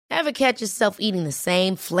Ever catch yourself eating the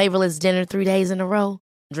same flavorless dinner 3 days in a row?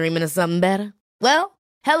 Dreaming of something better? Well,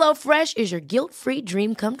 HelloFresh is your guilt-free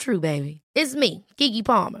dream come true, baby. It's me, Keke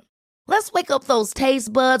Palmer. Let's wake up those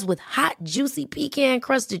taste buds with hot, juicy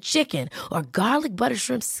pecan-crusted chicken or garlic butter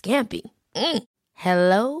shrimp scampi.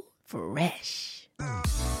 Hello Fresh.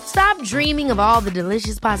 Stop dreaming of all the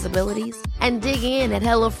delicious possibilities and dig in at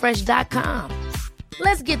HelloFresh.com.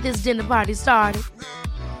 Let's get this dinner party started.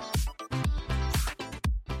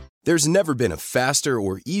 There's never been a faster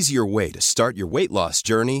or easier way to start your weight loss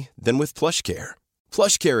journey than with PlushCare.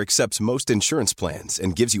 PlushCare accepts most insurance plans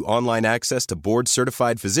and gives you online access to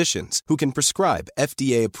board-certified physicians who can prescribe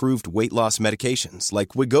FDA-approved weight loss medications like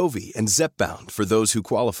Wegovy and Zepbound for those who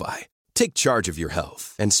qualify. Take charge of your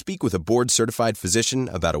health and speak with a board-certified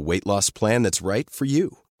physician about a weight loss plan that's right for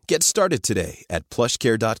you. Get started today at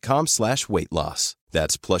plushcare.com/weight loss.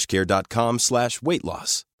 That's plushcare.com/weight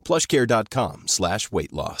loss.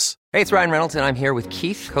 plushcare.com/weight loss. Hey, it's Ryan Reynolds, and I'm here with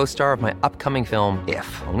Keith, co-star of my upcoming film,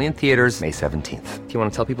 If, only in theaters May 17th. Do you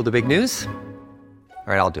want to tell people the big news? All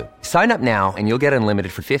right, I'll do it. Sign up now and you'll get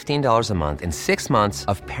unlimited for $15 a month and 6 months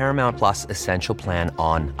of Paramount Plus Essential Plan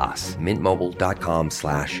on us.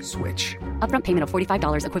 MintMobile.com/switch. Upfront payment of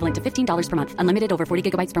 $45 equivalent to $15 per month. Unlimited over 40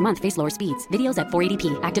 gigabytes per month. Face lower speeds. Videos at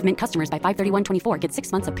 480p. Active Mint customers by 531.24 get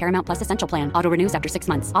 6 months of Paramount Plus Essential Plan. Auto renews after 6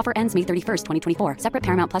 months. Offer ends May 31st, 2024. Separate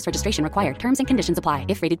Paramount Plus registration required. Terms and conditions apply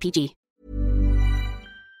if rated PG.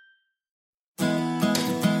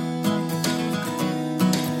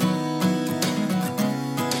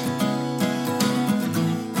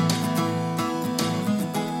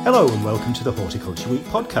 Hello and welcome to the Horticulture Week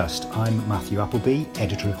podcast. I'm Matthew Appleby,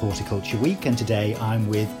 editor of Horticulture Week, and today I'm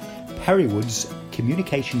with Perrywood's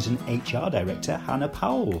Communications and HR Director, Hannah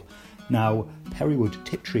Powell. Now, Perrywood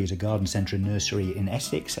Tiptree is a garden centre and nursery in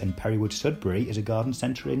Essex, and Perrywood Sudbury is a garden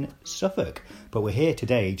centre in Suffolk. But we're here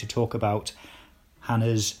today to talk about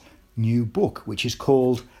Hannah's new book, which is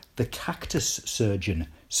called The Cactus Surgeon.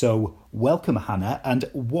 So, welcome, Hannah, and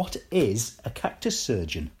what is a cactus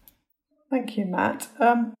surgeon? Thank you, Matt.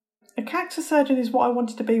 A cactus surgeon is what I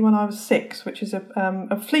wanted to be when I was 6, which is a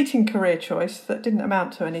fleeting career choice that didn't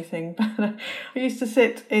amount to anything. But I used to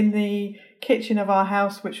sit in the kitchen of our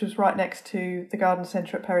house, which was right next to the garden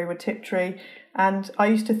centre at Perrywood Tiptree, and I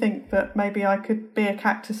used to think that maybe I could be a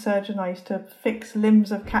cactus surgeon. I used to fix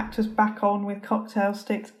limbs of cactus back on with cocktail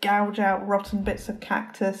sticks, gouge out rotten bits of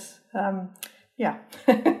cactus. Yeah,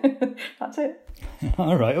 that's it.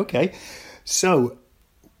 All right, okay. So,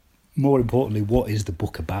 more importantly, what is the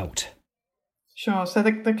book about? Sure. So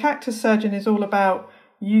the Cactus Surgeon is all about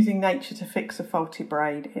using nature to fix a faulty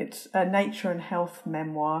braid. It's a nature and health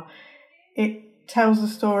memoir. It tells the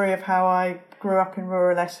story of how I grew up in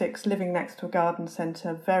rural Essex, living next to a garden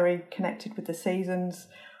centre, very connected with the seasons.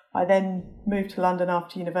 I then moved to London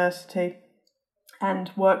after university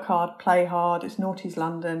and work hard, play hard. It's noughties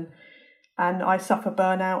London. And I suffer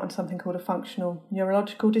burnout and something called a functional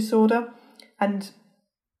neurological disorder. And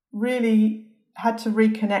really had to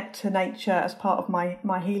reconnect to nature as part of my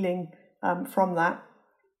healing from that.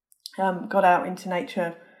 Got out into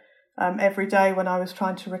nature every day when I was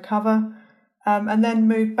trying to recover, and then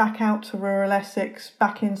moved back out to rural Essex,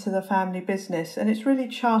 back into the family business. And it's really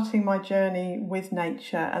charting my journey with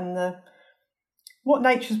nature and what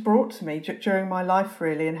nature's brought to me during my life,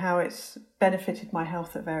 really, and how it's benefited my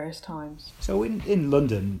health at various times. So in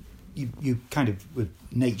London, you kind of with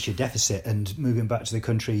nature deficit and moving back to the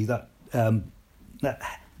country that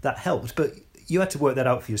helped, but you had to work that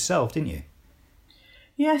out for yourself, didn't you?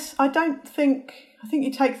 Yes, I think you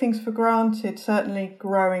take things for granted. Certainly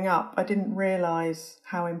growing up, I didn't realise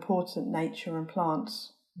how important nature and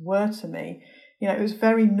plants were to me. You know, it was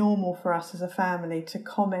very normal for us as a family to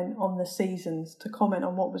comment on the seasons, to comment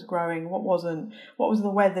on what was growing, what wasn't, what was the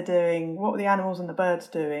weather doing, what were the animals and the birds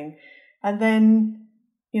doing. And then,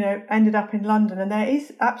 ended up in London, and there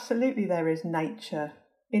is nature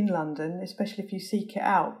in London, especially if you seek it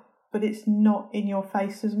out, but it's not in your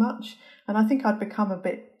face as much. And I think I'd become a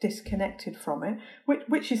bit disconnected from it,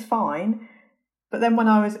 which is fine. But then when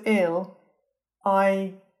I was ill,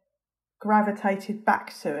 I gravitated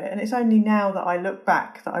back to it. And it's only now that I look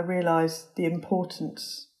back that I realise the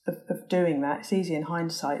importance of doing that. It's easy in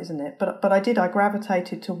hindsight, isn't it? But I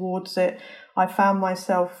gravitated towards it. I found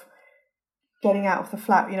myself getting out of the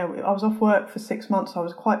flat. I was off work for 6 months. I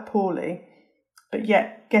was quite poorly, but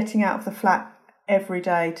yet getting out of the flat every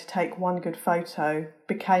day to take one good photo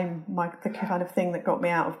became the kind of thing that got me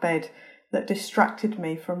out of bed, that distracted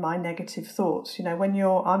me from my negative thoughts. When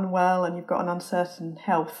you're unwell and you've got an uncertain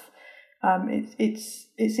health, It's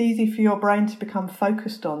easy for your brain to become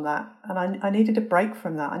focused on that, and I needed a break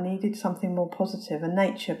from that. I needed something more positive, and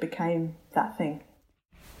nature became that thing.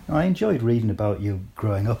 I enjoyed reading about you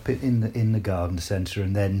growing up in the garden centre,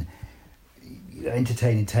 and then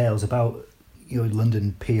entertaining tales about your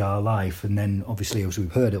London PR life, and then obviously, as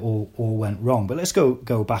we've heard, it all went wrong. But let's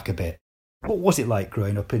go back a bit. What was it like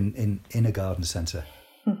growing up in a garden centre?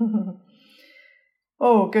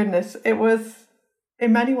 Oh goodness, it was,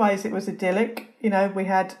 in many ways it was idyllic. You know, we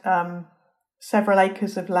had several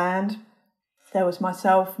acres of land. There was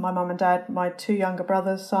myself, my mum and dad, my two younger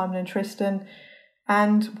brothers, Simon and Tristan,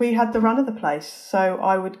 and we had the run of the place. So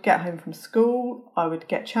I would get home from school, I would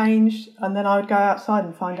get changed, and then I would go outside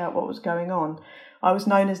and find out what was going on. I was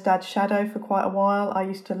known as Dad's shadow for quite a while. I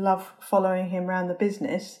used to love following him around the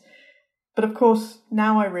business. But of course,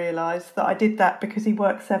 now I realise that I did that because he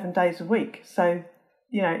worked 7 days a week. So,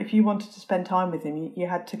 you know, if you wanted to spend time with him, you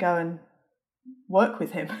had to go and work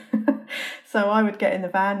with him. So I would get in the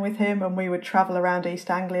van with him and we would travel around East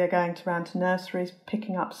Anglia, going around to nurseries,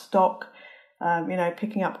 picking up stock,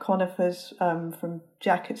 picking up conifers from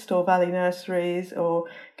Jack at Store Valley Nurseries, or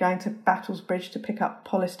going to Battlesbridge to pick up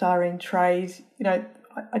polystyrene trays. You know,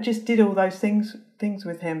 I just did all those things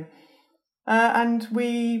with him. And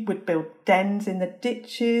we would build dens in the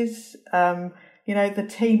ditches. The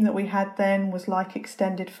team that we had then was like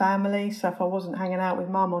extended family. So if I wasn't hanging out with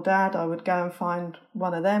mum or dad, I would go and find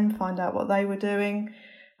one of them, find out what they were doing.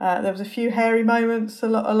 There was a few hairy moments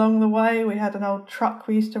along the way. We had an old truck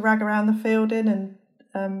we used to rag around the field in,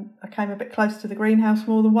 and I came a bit close to the greenhouse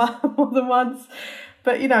more than once.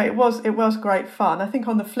 But, you know, it was great fun. I think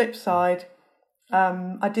on the flip side,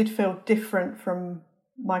 I did feel different from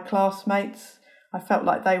my classmates. I felt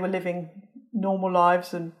like they were living normal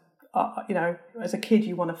lives, and as a kid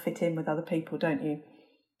you want to fit in with other people, don't you?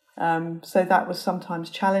 So that was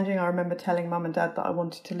sometimes challenging. I remember telling mum and dad that I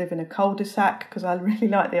wanted to live in a cul-de-sac because I really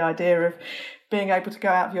liked the idea of being able to go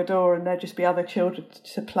out of your door and there'd just be other children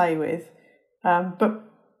to play with. But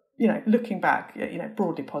looking back,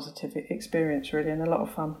 broadly positive experience really, and a lot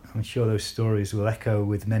of fun. I'm sure those stories will echo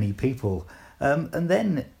with many people. And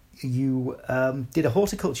then you did a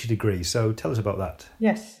horticulture degree, so tell us about that.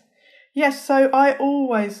 Yes, so I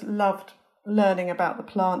always loved learning about the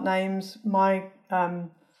plant names. My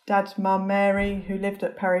dad's mum, Mary, who lived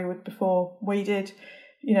at Perrywood before we did,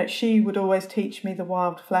 she would always teach me the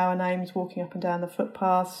wildflower names walking up and down the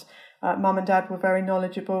footpaths. Mum and dad were very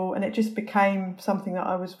knowledgeable, and it just became something that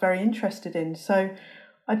I was very interested in. So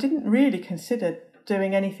I didn't really consider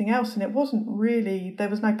doing anything else, and it wasn't really, there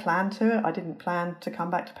was no plan to it. I didn't plan to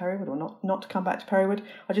come back to Perrywood or not to come back to Perrywood.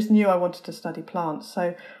 I just knew I wanted to study plants.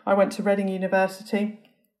 So I went to Reading University,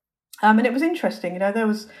 and it was interesting. There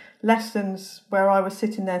was lessons where I was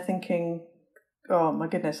sitting there thinking, oh my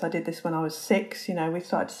goodness, I did this when I was 6. We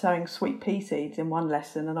started sowing sweet pea seeds in one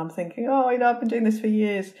lesson, and I'm thinking, I've been doing this for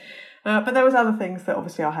years. But there was other things that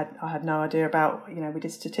obviously I had no idea about. We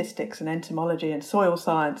did statistics and entomology and soil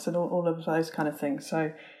science and all of those kind of things.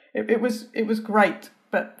 So it was great,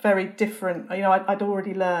 but very different. I'd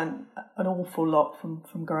already learned an awful lot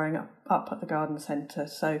from growing up at the garden centre.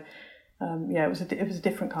 So it was a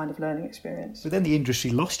different kind of learning experience. But then the industry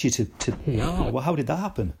lost you to PR. Well, how did that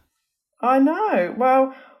happen? I know.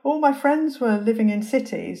 Well, all my friends were living in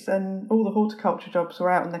cities, and all the horticulture jobs were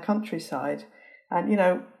out in the countryside. And,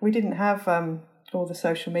 we didn't have all the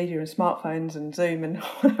social media and smartphones and Zoom and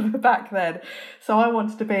whatever back then. So I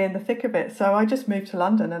wanted to be in the thick of it. So I just moved to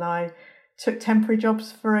London and I took temporary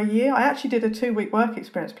jobs for a year. I actually did a 2-week work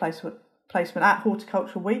experience placement at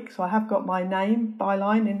Horticulture Week. So I have got my name,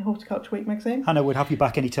 byline, in Horticulture Week magazine. Hannah, would have you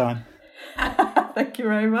back anytime. Thank you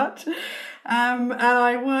very much. And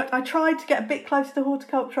I tried to get a bit closer to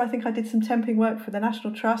horticulture. I think I did some temping work for the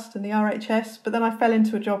National Trust and the RHS, but then I fell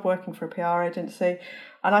into a job working for a PR agency,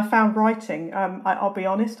 and I found writing. I'll be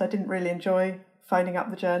honest, I didn't really enjoy phoning up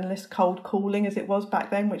the journalist, cold calling as it was back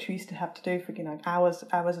then, which we used to have to do for hours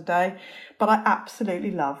a day. But I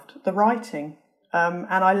absolutely loved the writing, and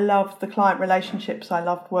I loved the client relationships. I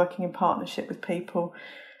loved working in partnership with people.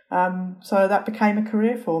 So that became a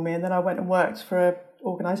career for me, and then I went and worked for a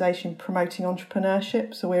organisation promoting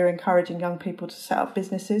entrepreneurship. So we were encouraging young people to set up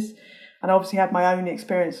businesses, and I obviously had my own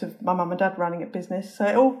experience of my mum and dad running a business. So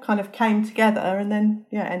it all kind of came together, and then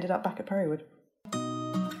ended up back at Perrywood.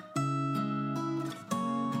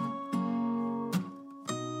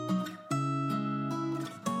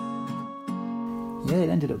 Yeah, it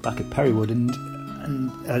ended up back at Perrywood, and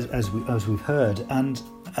as we've heard, and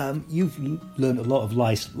you've learned a lot of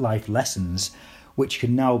life lessons which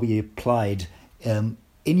can now be applied in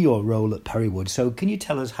your role at Perrywood. So can you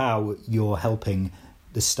tell us how you're helping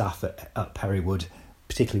the staff at Perrywood,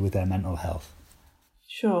 particularly with their mental health?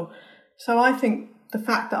 Sure. So I think the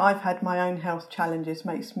fact that I've had my own health challenges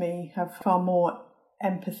makes me have far more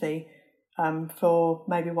empathy for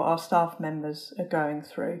maybe what our staff members are going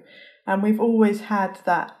through. And we've always had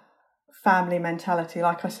that family mentality.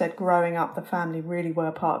 Like I said, growing up, the family really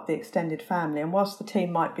were part of the extended family. And whilst the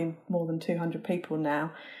team might be more than 200 people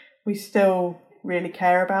now, we still really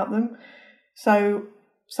care about them. So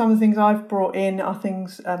some of the things I've brought in are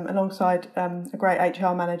things alongside a great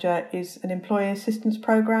HR manager is an employee assistance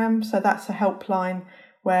program. So that's a helpline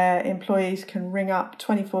where employees can ring up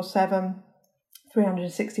 24/7,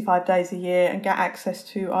 365 days a year and get access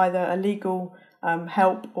to either a legal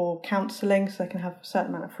help or counselling. So they can have a certain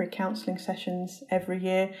amount of free counselling sessions every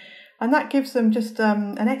year. And that gives them just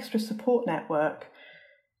an extra support network.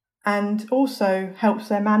 And also helps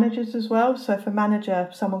their managers as well. So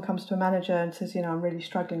if someone comes to a manager and says, I'm really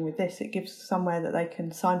struggling with this, it gives somewhere that they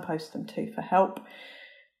can signpost them to for help.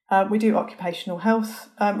 We do occupational health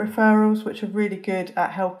referrals, which are really good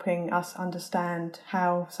at helping us understand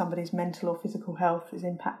how somebody's mental or physical health is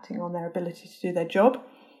impacting on their ability to do their job.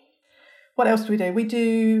 What else do? We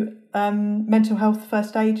do mental health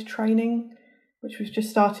first aid training, which was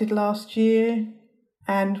just started last year.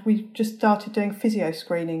 And we just started doing physio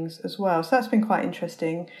screenings as well. So that's been quite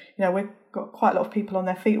interesting. We've got quite a lot of people on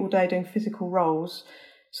their feet all day doing physical roles.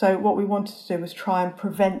 So what we wanted to do was try and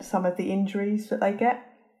prevent some of the injuries that they get.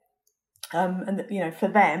 And for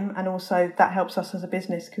them, and also that helps us as a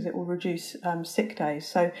business because it will reduce sick days.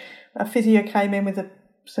 So a physio came in with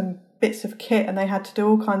some bits of kit and they had to do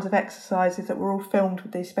all kinds of exercises that were all filmed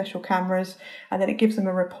with these special cameras, and then it gives them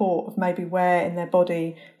a report of maybe where in their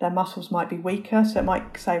body their muscles might be weaker. So it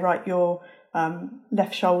might say, right, your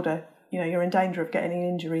left shoulder, you're in danger of getting an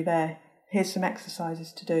injury there. Here's some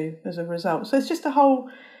exercises to do as a result. So it's just a whole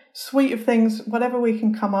suite of things, whatever we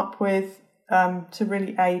can come up with to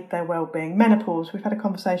really aid their well-being. Menopause, we've had a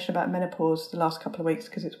conversation about menopause the last couple of weeks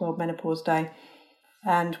because it's World Menopause Day.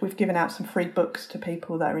 And we've given out some free books to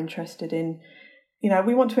people that are interested in,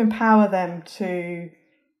 we want to empower them to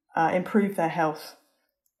improve their health.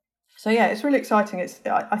 So yeah, it's really exciting.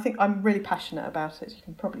 I think I'm really passionate about it. You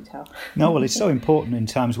can probably tell. No, well, it's so important in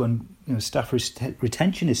times when staff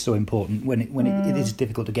retention is so important. When it is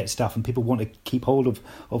difficult to get staff, and people want to keep hold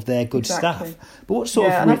of their good staff. But what sort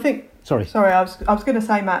of? And I think. Sorry, I was going to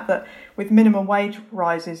say, Matt, that with minimum wage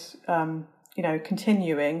rises,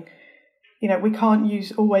 continuing. We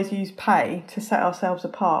can't always use pay to set ourselves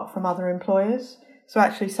apart from other employers. So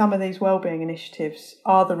actually some of these wellbeing initiatives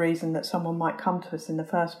are the reason that someone might come to us in the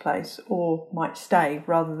first place or might stay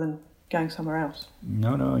rather than going somewhere else.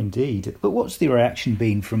 No, indeed. But what's the reaction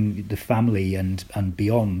been from the family and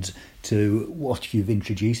beyond to what you've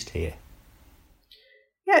introduced here?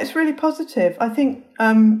 Yeah, it's really positive. I think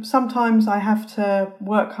sometimes I have to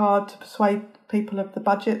work hard to persuade people of the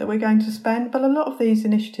budget that we're going to spend, but a lot of these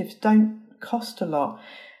initiatives don't cost a lot.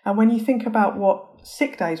 And when you think about what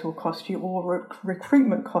sick days will cost you or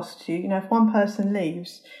recruitment costs you, if one person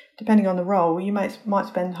leaves, depending on the role, you might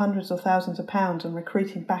spend hundreds or thousands of pounds on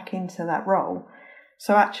recruiting back into that role.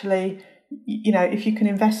 So actually, if you can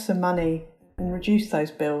invest some money and reduce those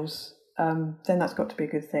bills, then that's got to be a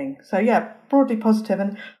good thing. So yeah, broadly positive.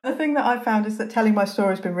 And the thing that I found is that telling my story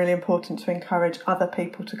has been really important to encourage other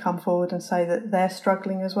people to come forward and say that they're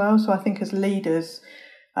struggling as well. So I think as leaders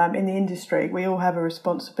in the industry, we all have a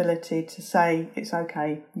responsibility to say it's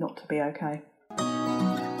okay not to be okay.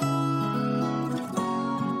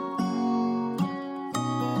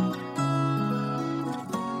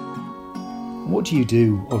 What do you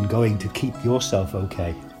do ongoing to keep yourself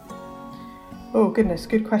okay? Oh goodness,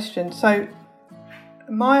 good question. So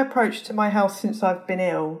my approach to my health since I've been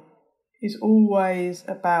ill is always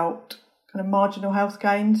about kind of marginal health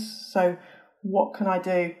gains. So what can I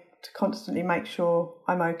do to constantly make sure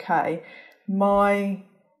I'm okay? My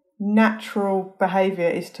natural behaviour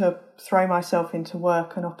is to throw myself into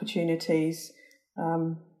work and opportunities.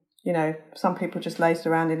 Some people just lazed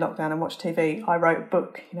around in lockdown and watched TV. I wrote a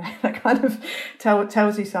book, that kind of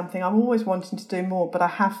tells you something. I'm always wanting to do more, but I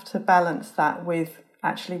have to balance that with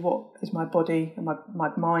actually what is my body and my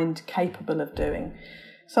mind capable of doing.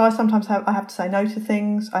 So I sometimes have to say no to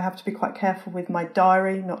things. I have to be quite careful with my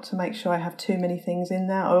diary, not to make sure I have too many things in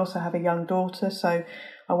there. I also have a young daughter, so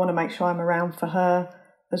I want to make sure I'm around for her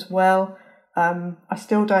as well. I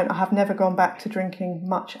have never gone back to drinking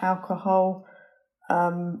much alcohol.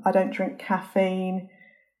 I don't drink caffeine.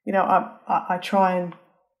 I try and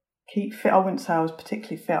keep fit. I wouldn't say I was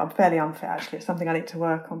particularly fit. I'm fairly unfit, actually. It's something I need to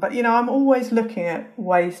work on. But, I'm always looking at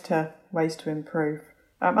ways to improve.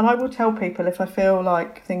 And I will tell people if I feel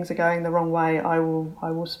like things are going the wrong way, I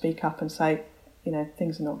will speak up and say,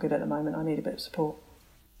 things are not good at the moment. I need a bit of support.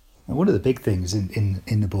 And one of the big things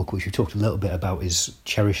in the book, which we talked a little bit about, is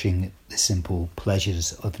cherishing the simple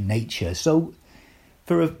pleasures of nature. So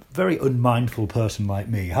for a very unmindful person like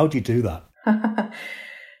me, how do you do that?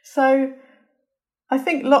 So I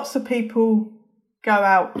think lots of people go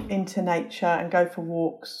out into nature and go for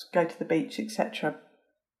walks, go to the beach, etc.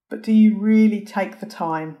 But do you really take the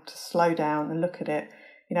time to slow down and look at it?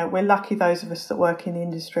 We're lucky, those of us that work in the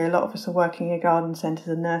industry. A lot of us are working in garden centres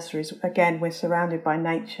and nurseries. Again, we're surrounded by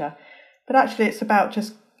nature. But actually, it's about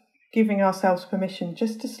just giving ourselves permission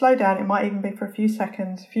just to slow down. It might even be for a few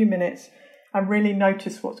seconds, a few minutes, and really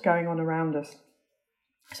notice what's going on around us.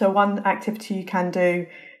 So one activity you can do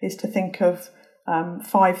is to think of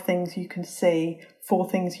 5 things you can see, 4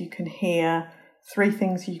 things you can hear, 3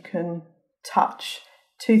 things you can touch,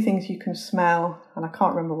 2 things you can smell, and I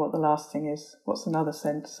can't remember what the last thing is. What's another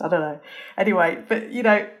sense? I don't know. Anyway, but,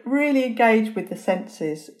 really engage with the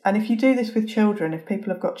senses. And if you do this with children, if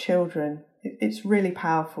people have got children, it's really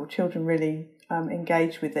powerful. Children really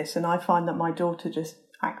engage with this. And I find that my daughter just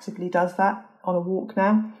actively does that on a walk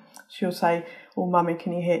now. She'll say, "Oh, Mummy,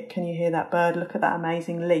 can you hear that bird? Look at that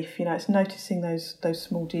amazing leaf." It's noticing those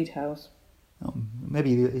small details.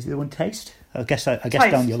 Maybe is the one taste? I guess taste.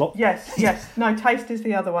 Down your lot. Yes. No, taste is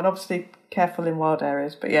the other one. Obviously, careful in wild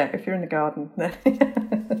areas. But yeah, if you're in the garden, then.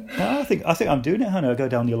 I think I'm doing it, Hannah. I go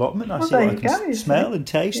down the allotment. I see what I can smell and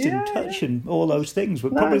taste and touch and all those things,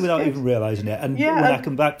 but probably without even realising it. And when I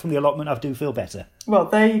come back from the allotment, I do feel better. Well,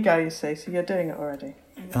 there you go. You see, so you're doing it already.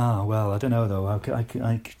 Well, I don't know though.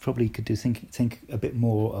 I probably could think a bit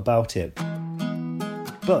more about it.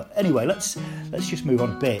 But anyway, let's just move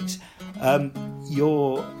on a bit.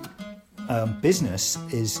 Your business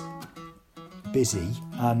is busy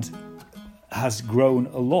and has grown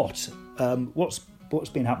a lot. What's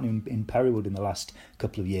been happening in Perrywood in the last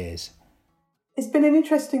couple of years? It's been an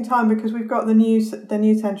interesting time because we've got the new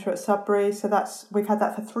centre at Sudbury. So we've had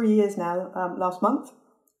that for 3 years now. Last month,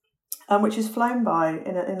 which has flown by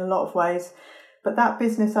in a lot of ways. But that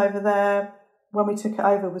business over there, when we took it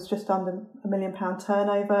over, was just under £1 million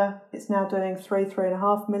turnover. It's now doing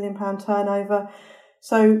 £3.5 million turnover.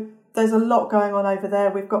 So there's a lot going on over there.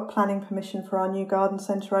 We've got planning permission for our new garden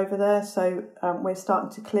centre over there. So we're starting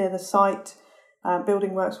to clear the site.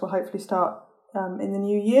 Building works will hopefully start in the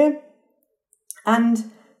new year.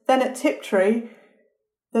 And then at Tiptree,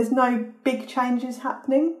 there's no big changes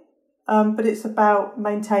happening, but it's about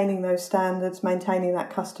maintaining those standards, maintaining that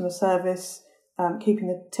customer service, keeping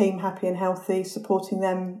the team happy and healthy, supporting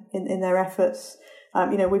them in their efforts.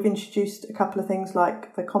 We've introduced a couple of things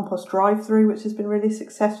like the compost drive-through, which has been really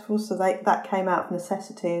successful. So that came out of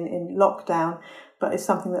necessity in lockdown, but it's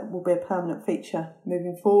something that will be a permanent feature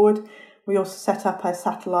moving forward. We also set up a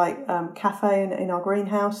satellite cafe in our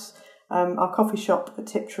greenhouse. Our coffee shop at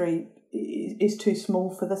Tiptree is too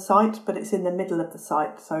small for the site, but it's in the middle of the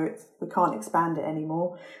site, so we can't expand it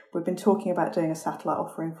anymore. We've been talking about doing a satellite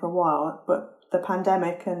offering for a while, but the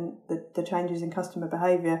pandemic and the changes in customer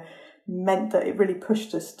behaviour meant that it really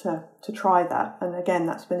pushed us to try that. And again,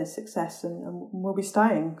 that's been a success and we'll be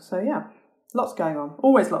staying. So yeah, lots going on.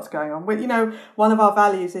 Always lots going on. One of our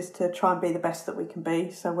values is to try and be the best that we can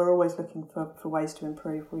be. So we're always looking for ways to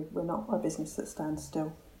improve. We're not a business that stands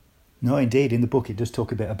still. No, indeed. In the book, it does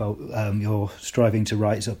talk a bit about your striving to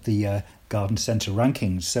rise up the garden centre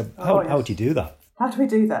rankings. So how do you do that? How do we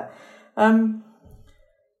do that?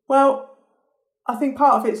 Well, I think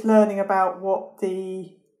part of it's learning about what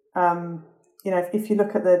the, if you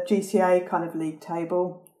look at the GCA kind of league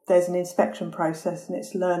table, there's an inspection process and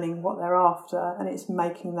it's learning what they're after and it's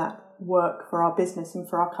making that work for our business and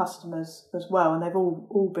for our customers as well. And they've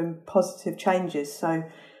all been positive changes. So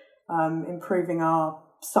improving our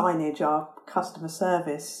signage, our customer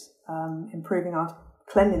service, improving our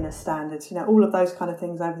cleanliness standards, all of those kind of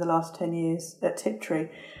things over the last 10 years at Tiptree.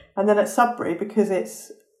 And then at Sudbury, because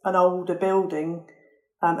it's an older building,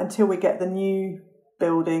 until we get the new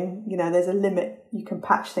building, there's a limit. You can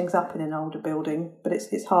patch things up in an older building, but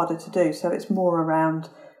it's harder to do. So it's more around,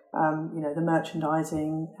 the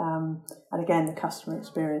merchandising, and again, the customer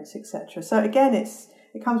experience, etc. So again,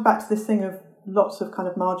 it comes back to this thing of lots of kind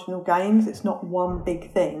of marginal gains. It's not one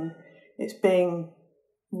big thing. It's being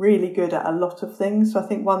really good at a lot of things. So I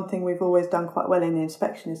think one thing we've always done quite well in the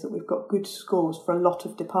inspection is that we've got good scores for a lot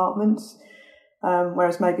of departments,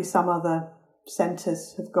 whereas maybe some other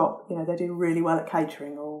centres have got, they do really well at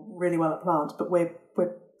catering or really well at plants, but we're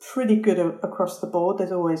pretty good across the board.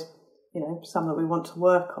 There's always, some that we want to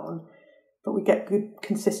work on, but we get good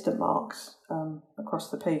consistent marks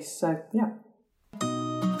across the piece. So, yeah.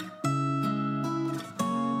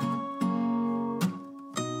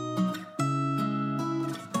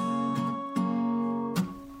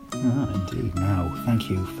 Indeed. Now, thank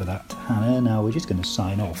you for that, Hannah. Now, we're just going to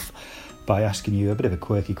sign off by asking you a bit of a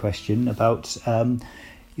quirky question about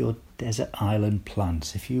your desert island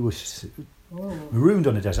plants. If you were marooned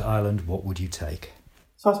on a desert island, what would you take?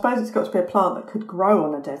 So I suppose it's got to be a plant that could grow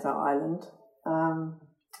on a desert island. So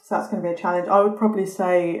that's going to be a challenge. I would probably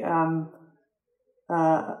say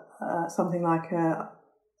something like an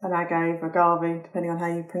agave, depending on how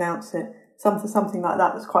you pronounce it. Something like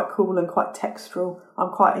that that's quite cool and quite textural. I'm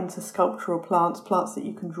quite into sculptural plants that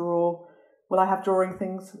you can draw. Will I have drawing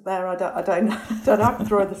things there? I don't know. I can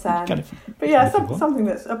draw the sand. But yeah, something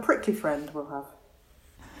that's a prickly friend will have.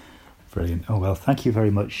 Brilliant. Oh, well, thank you very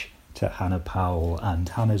much to Hannah Powell. And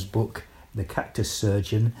Hannah's book, The Cactus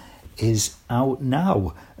Surgeon, is out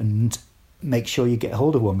now. And make sure you get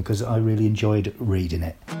hold of one because I really enjoyed reading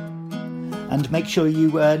it. And make sure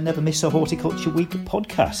you never miss a Horticulture Week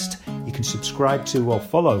podcast. You can subscribe to or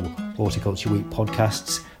follow Horticulture Week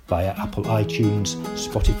podcasts via Apple iTunes,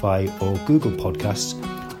 Spotify or Google Podcasts,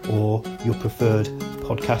 or your preferred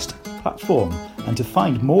podcast platform. And to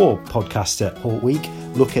find more podcasts at Hort Week,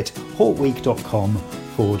 look at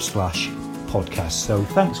hortweek.com/podcast. So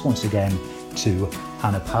thanks once again to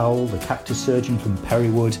Hannah Powell, the cactus surgeon from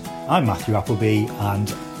Perrywood. I'm Matthew Appleby,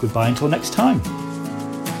 and goodbye until next time.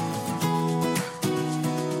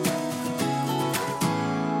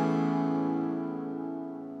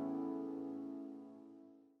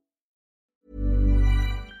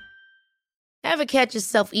 Ever catch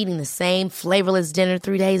yourself eating the same flavorless dinner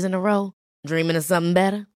 3 days in a row? Dreaming of something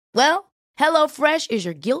better? Well, HelloFresh is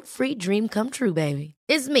your guilt-free dream come true, baby.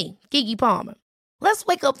 It's me, Keke Palmer. Let's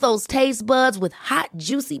wake up those taste buds with hot,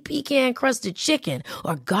 juicy pecan-crusted chicken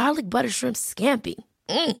or garlic butter shrimp scampi.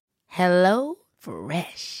 Hello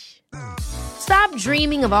Fresh. Stop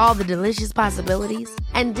dreaming of all the delicious possibilities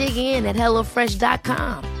and dig in at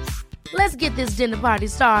HelloFresh.com. Let's get this dinner party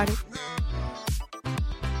started.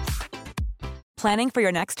 Planning for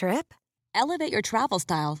your next trip? Elevate your travel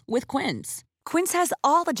style with Quince. Quince has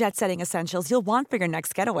all the jet-setting essentials you'll want for your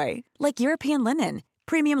next getaway, like European linen,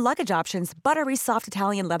 premium luggage options, buttery soft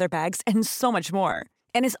Italian leather bags, and so much more.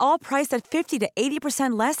 And is all priced at 50 to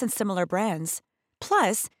 80% less than similar brands.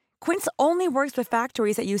 Plus, Quince only works with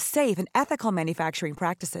factories that use safe and ethical manufacturing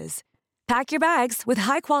practices. Pack your bags with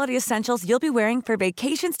high-quality essentials you'll be wearing for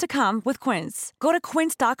vacations to come with Quince. Go to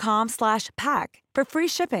quince.com/pack for free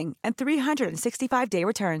shipping and 365-day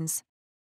returns.